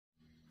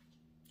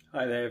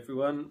Hi there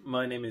everyone,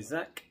 my name is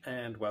Zach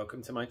and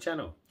welcome to my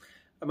channel.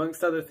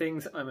 Amongst other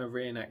things, I'm a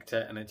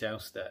reenactor and a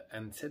jouster,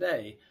 and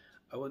today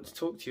I want to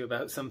talk to you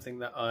about something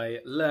that I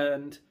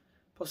learned,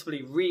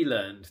 possibly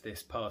relearned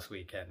this past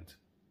weekend.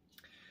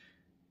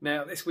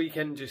 Now this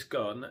weekend just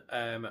gone,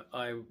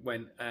 I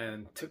went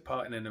and took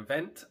part in an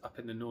event up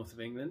in the north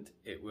of England.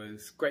 It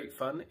was great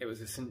fun. It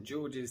was a St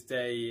George's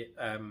Day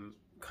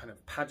kind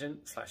of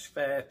pageant slash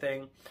fair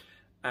thing,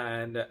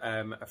 and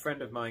a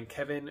friend of mine,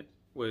 Kevin,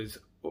 was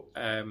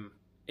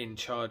in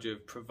charge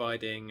of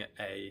providing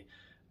a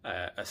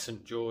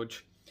St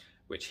George,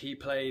 which he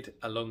played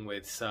along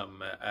with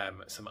some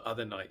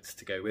other knights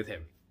to go with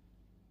him.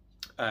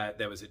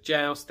 There was a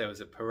joust, there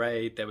was a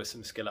parade, there was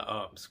some skill at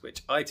arms,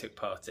 which I took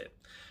part in,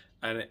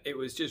 and it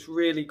was just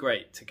really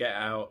great to get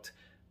out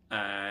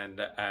and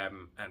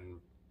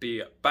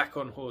be back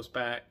on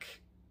horseback,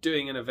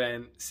 doing an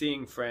event,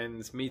 seeing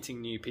friends, meeting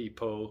new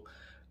people.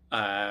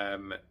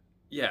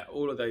 Yeah,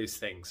 all of those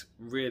things.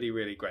 Really,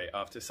 really great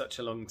after such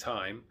a long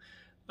time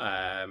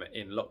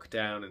in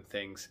lockdown and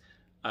things.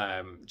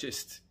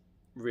 Just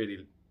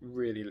really,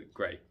 really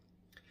great.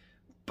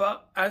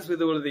 But as with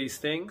all of these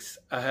things,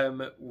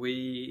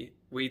 we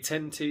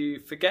tend to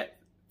forget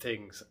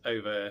things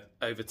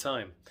over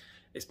time.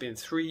 It's been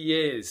 3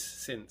 years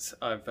since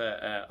I've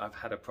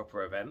had a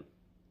proper event,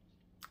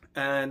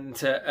 and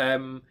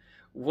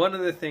one of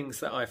the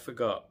things that I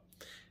forgot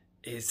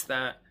is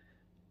that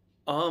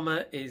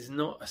armour is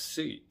not a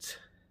suit.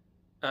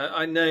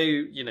 I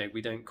know,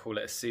 we don't call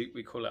it a suit,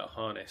 we call it a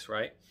harness,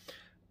 right?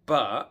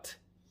 But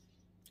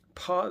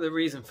part of the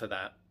reason for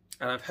that,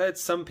 and I've heard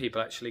some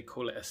people actually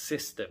call it a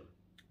system,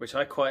 which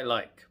I quite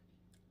like.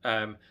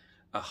 A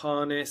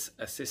harness,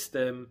 a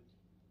system,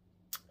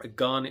 a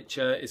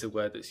garniture is a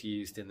word that's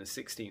used in the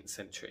 16th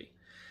century.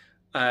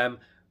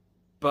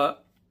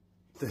 But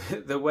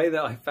the way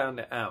that I found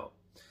it out,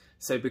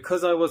 so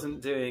because I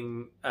wasn't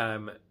doing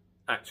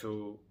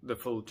the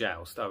full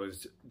joust, I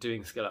was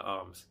doing skill at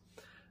arms,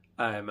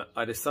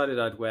 I decided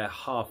I'd wear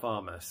half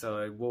armour. So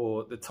I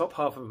wore the top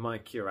half of my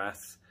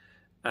cuirass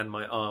and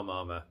my arm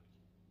armour,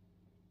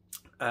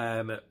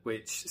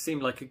 which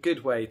seemed like a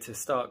good way to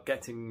start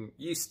getting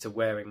used to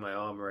wearing my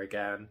armour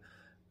again,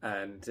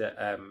 and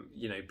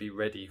be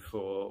ready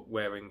for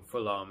wearing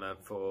full armour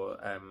for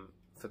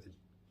the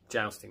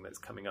jousting that's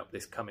coming up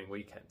this coming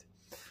weekend.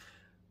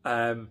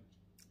 And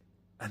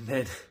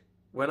then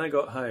when I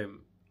got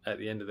home at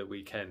the end of the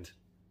weekend,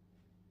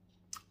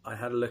 I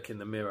had a look in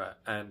the mirror,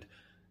 and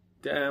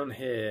down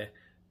here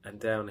and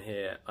down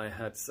here I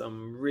had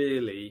some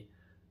really,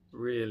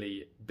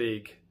 really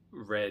big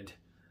red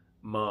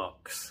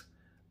marks,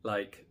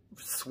 like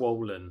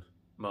swollen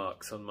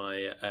marks on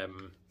my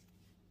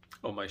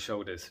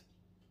shoulders.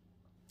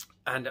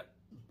 And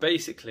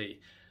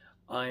basically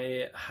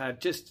I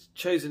had just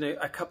chosen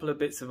a couple of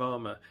bits of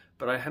armour,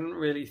 but I hadn't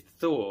really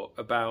thought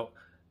about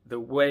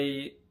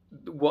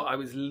what I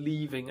was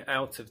leaving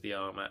out of the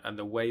armour and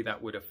the way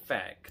that would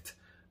affect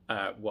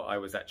what I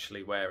was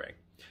actually wearing.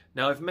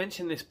 Now, I've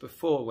mentioned this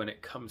before when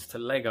it comes to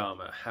leg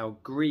armour, how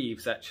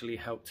greaves actually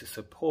help to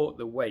support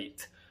the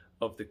weight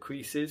of the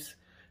creases,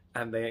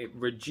 and they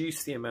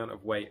reduce the amount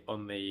of weight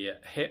on the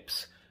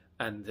hips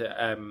and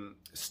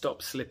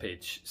stop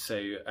slippage, so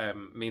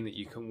mean that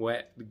you can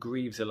wear, the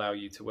greaves allow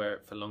you to wear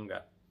it for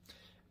longer.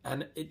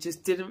 And it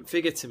just didn't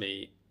figure to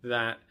me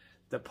that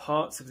the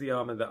parts of the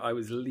armour that I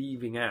was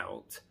leaving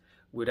out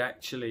would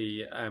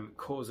actually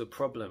cause a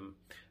problem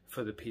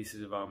for the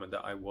pieces of armour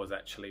that I was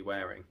actually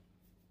wearing.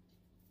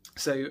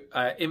 So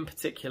in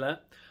particular,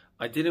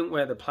 I didn't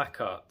wear the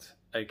placard,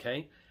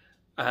 okay?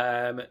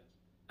 And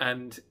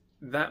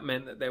that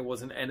meant that there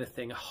wasn't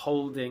anything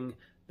holding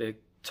the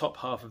top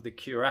half of the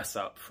cuirass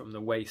up from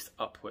the waist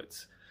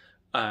upwards.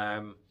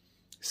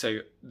 So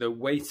the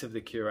weight of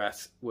the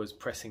cuirass was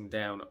pressing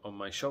down on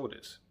my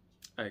shoulders,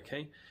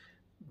 okay?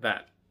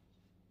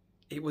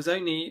 It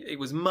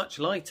was much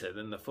lighter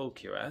than the full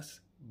cuirass,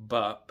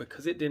 but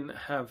because it didn't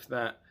have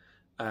that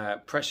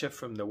pressure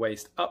from the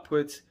waist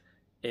upwards,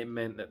 it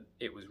meant that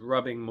it was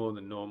rubbing more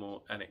than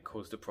normal, and it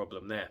caused a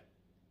problem there.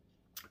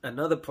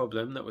 Another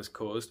problem that was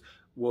caused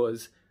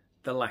was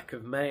the lack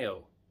of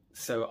mail.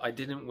 So I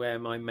didn't wear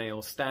my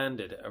mail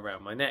standard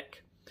around my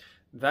neck.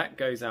 That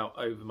goes out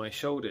over my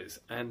shoulders,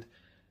 and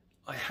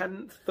I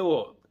hadn't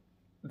thought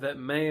that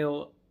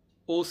mail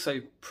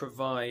also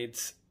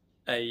provides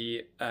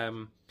a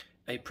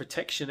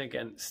protection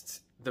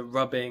against the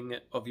rubbing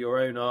of your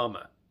own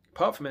armour.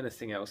 Apart from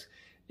anything else,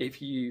 if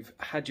you've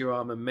had your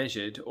armour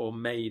measured or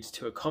made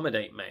to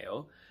accommodate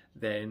mail,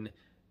 then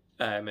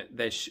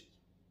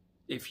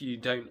if you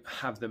don't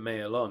have the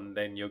mail on,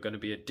 then you're going to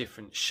be a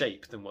different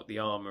shape than what the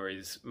armour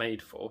is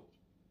made for.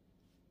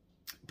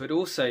 But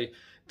also,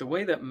 the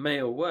way that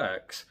mail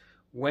works,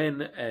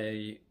 when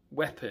a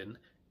weapon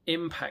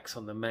impacts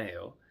on the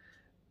mail,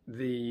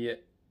 the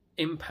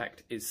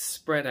impact is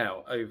spread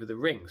out over the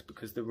rings,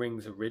 because the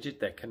rings are rigid,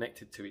 they're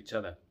connected to each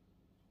other.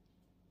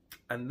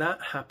 And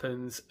that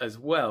happens as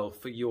well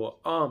for your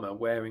armour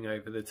wearing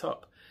over the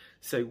top.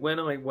 So when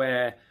I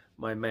wear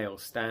my mail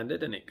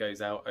standard and it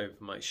goes out over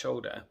my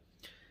shoulder,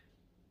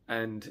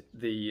 and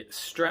the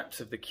straps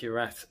of the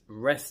cuirass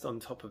rest on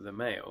top of the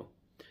mail,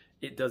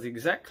 it does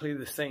exactly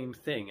the same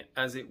thing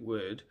as it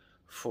would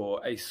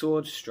for a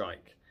sword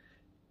strike.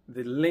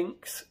 The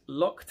links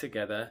lock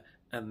together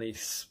and they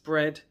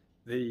spread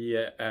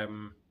the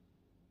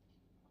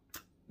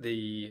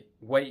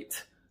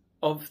weight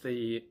of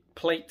the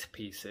plate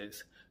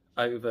pieces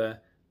over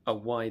a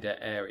wider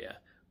area,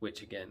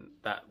 which again,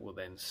 that will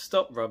then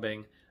stop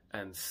rubbing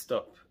and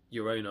stop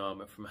your own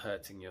armor from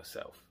hurting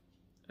yourself.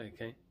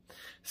 Okay,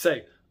 so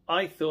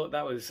I thought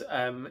that was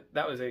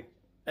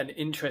an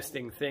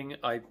interesting thing.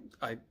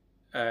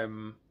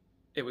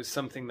 It was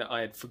something that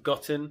I had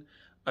forgotten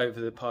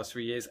over the past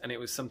 3 years, and it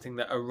was something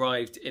that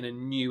arrived in a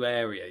new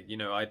area. You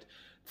know, I'd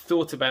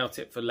thought about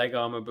it for leg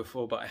armor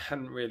before, but I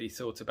hadn't really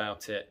thought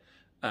about it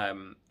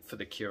for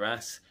the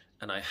cuirass,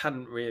 and I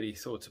hadn't really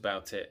thought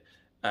about it,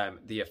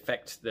 the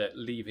effect that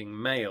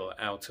leaving mail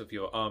out of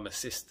your armor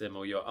system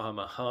or your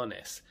armor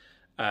harness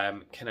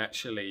can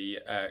actually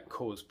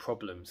cause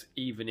problems,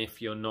 even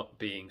if you're not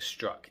being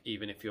struck,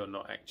 even if you're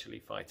not actually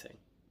fighting.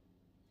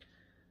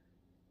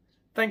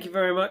 Thank you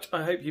very much.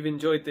 I hope you've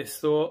enjoyed this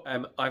thought.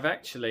 I've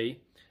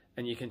actually,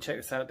 and you can check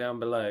this out down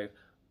below,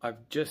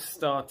 I've just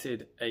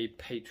started a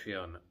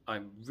Patreon.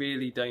 I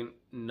really don't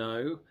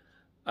know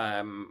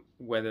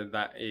whether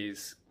that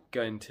is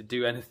going to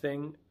do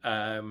anything,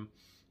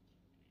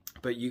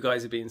 but you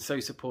guys have been so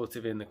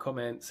supportive in the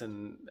comments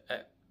and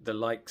the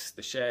likes,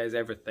 the shares,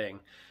 everything.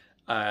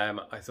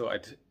 I thought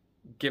I'd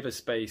give a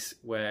space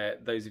where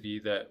those of you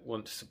that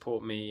want to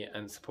support me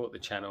and support the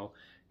channel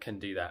can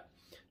do that.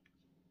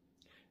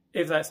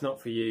 If that's not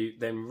for you,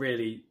 then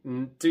really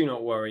do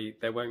not worry.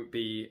 There won't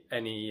be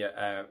any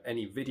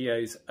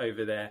videos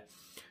over there.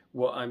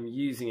 What I'm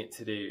using it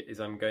to do is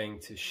I'm going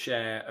to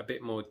share a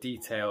bit more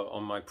detail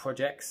on my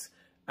projects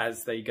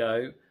as they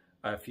go.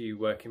 A few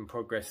work in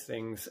progress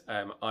things,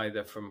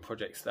 either from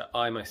projects that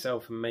I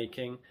myself am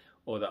making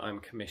or that I'm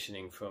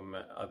commissioning from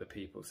other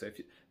people. So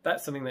if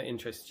that's something that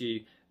interests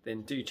you,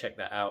 then do check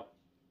that out.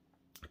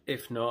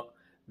 If not,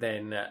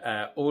 then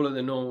all of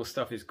the normal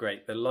stuff is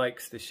great. The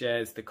likes, the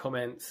shares, the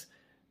comments.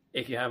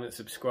 If you haven't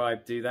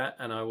subscribed, do that,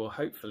 and I will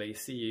hopefully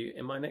see you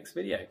in my next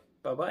video.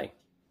 Bye-bye.